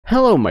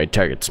Hello my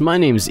targets, my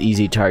name is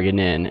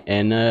EasyTargetNIN,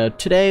 and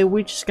today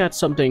we just got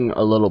something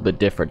a little bit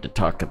different to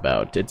talk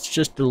about. It's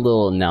just a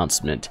little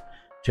announcement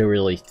to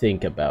really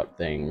think about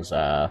things.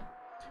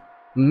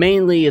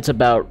 Mainly it's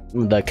about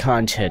the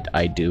content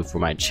I do for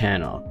my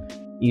channel.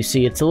 You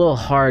see, it's a little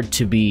hard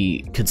to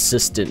be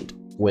consistent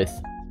with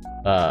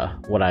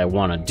what I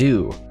want to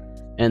do,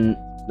 and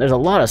there's a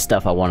lot of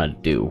stuff I want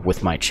to do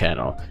with my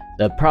channel.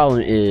 The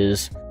problem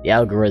is the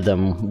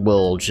algorithm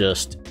will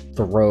just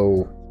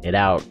throw it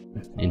out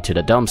into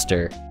the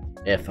dumpster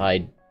if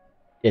I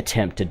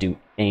attempt to do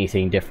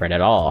anything different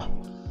at all.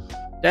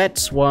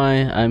 That's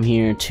why I'm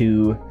here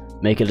to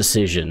make a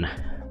decision.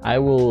 I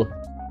will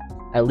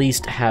at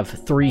least have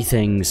 3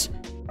 things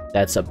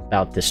that's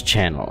about this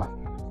channel.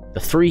 The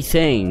 3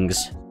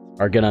 things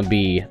are gonna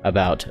be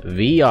about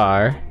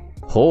VR,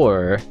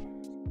 horror,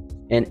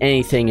 and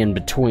anything in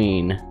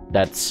between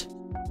that's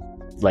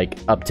like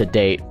up to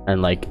date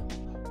and like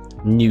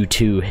new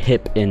to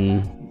hip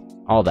and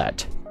all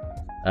that.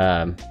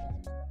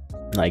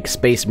 Like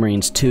Space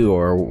Marines 2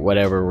 or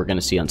whatever we're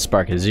gonna see on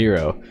Spark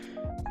Zero.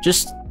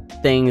 Just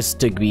things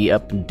to be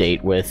up to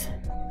date with.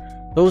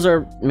 Those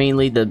are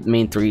mainly the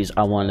main 3s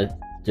I wanted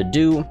to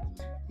do.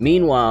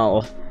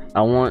 Meanwhile,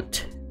 I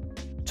want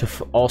to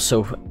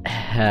also,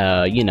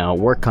 you know,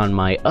 work on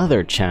my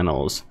other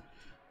channels.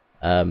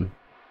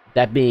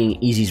 That being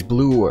Easy's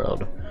Blue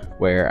World,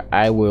 where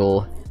I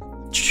will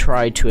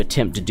try to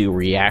attempt to do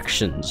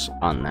reactions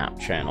on that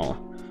channel.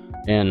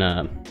 And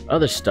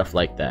other stuff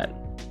like that,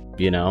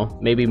 you know,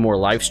 maybe more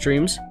live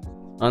streams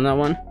on that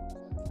one.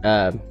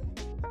 That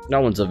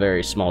one's a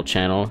very small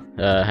channel.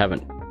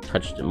 Haven't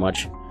touched it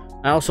much.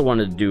 I also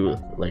wanted to do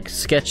like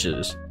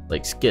sketches,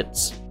 like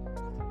skits,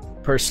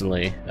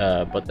 personally,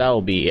 but that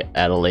will be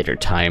at a later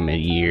time in a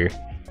year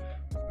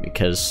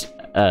because,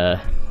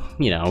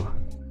 you know,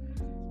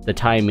 the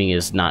timing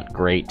is not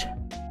great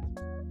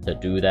to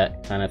do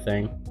that kind of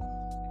thing.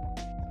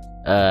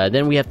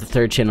 Then we have the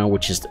 3rd channel,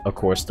 which is, of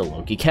course, the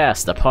Loki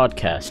Cast, the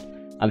podcast.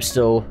 I'm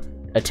still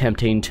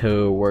attempting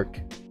to work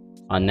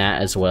on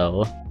that as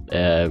well.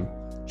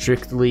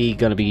 Strictly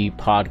gonna be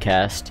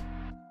podcast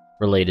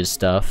related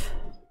stuff.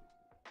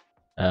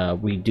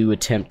 We do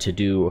attempt to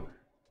do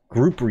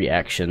group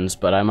reactions,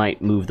 but I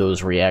might move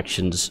those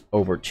reactions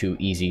over to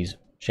Easy's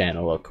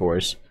channel, of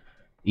course,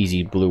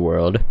 Easy Blue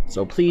World.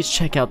 So please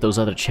check out those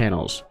other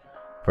channels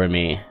for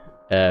me.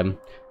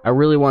 I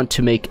really want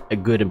to make a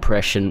good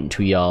impression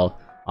to y'all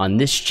on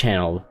this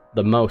channel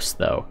the most,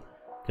 though,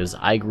 because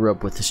I grew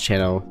up with this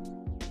channel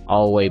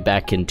all the way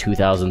back in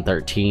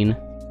 2013,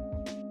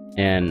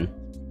 and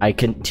I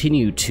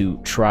continue to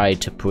try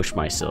to push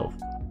myself.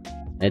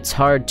 It's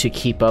hard to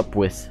keep up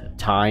with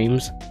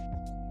times,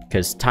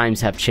 because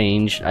times have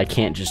changed. I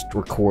can't just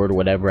record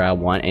whatever I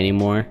want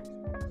anymore,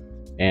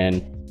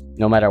 and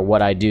no matter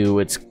what I do,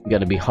 it's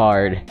gonna be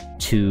hard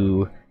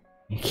to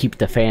keep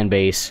the fan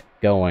base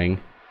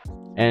going.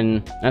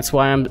 And that's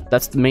why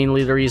that's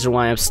mainly the reason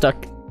why I'm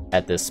stuck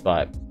at this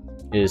spot,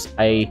 is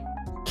I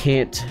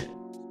can't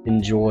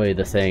enjoy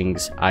the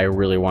things I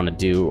really want to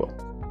do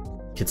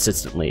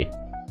consistently.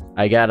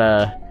 I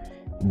gotta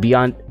be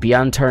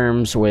on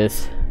terms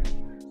with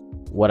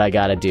what I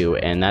gotta do,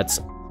 and that's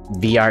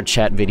VR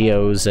chat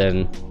videos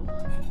and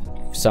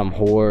some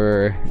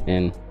horror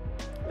and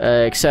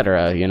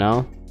etc, you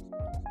know?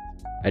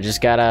 I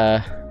just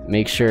gotta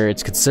make sure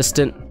it's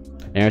consistent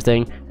and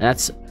everything, and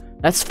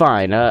that's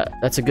fine.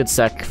 That's a good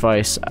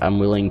sacrifice I'm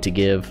willing to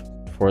give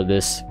for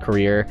this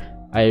career.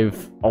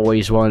 I've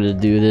always wanted to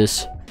do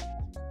this,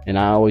 and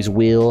I always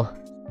will,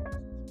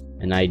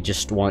 and I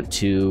just want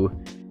to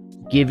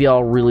give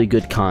y'all really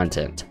good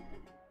content.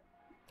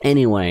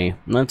 Anyway,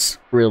 that's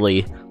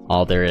really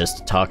all there is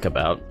to talk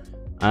about.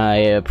 I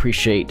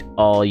appreciate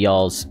all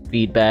y'all's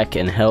feedback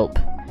and help,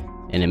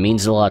 and it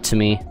means a lot to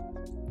me.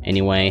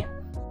 Anyway,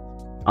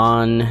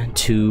 on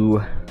to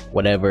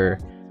whatever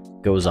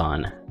goes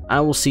on. I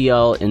will see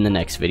y'all in the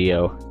next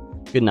video.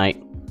 Good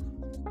night.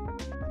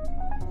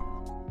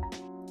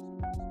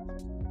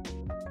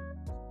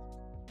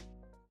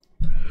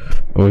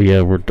 Oh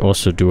yeah, we're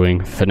also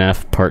doing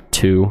FNAF Part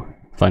 2,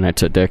 Five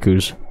Nights at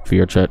Deku's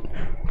VR chat.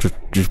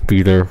 Just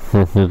be there.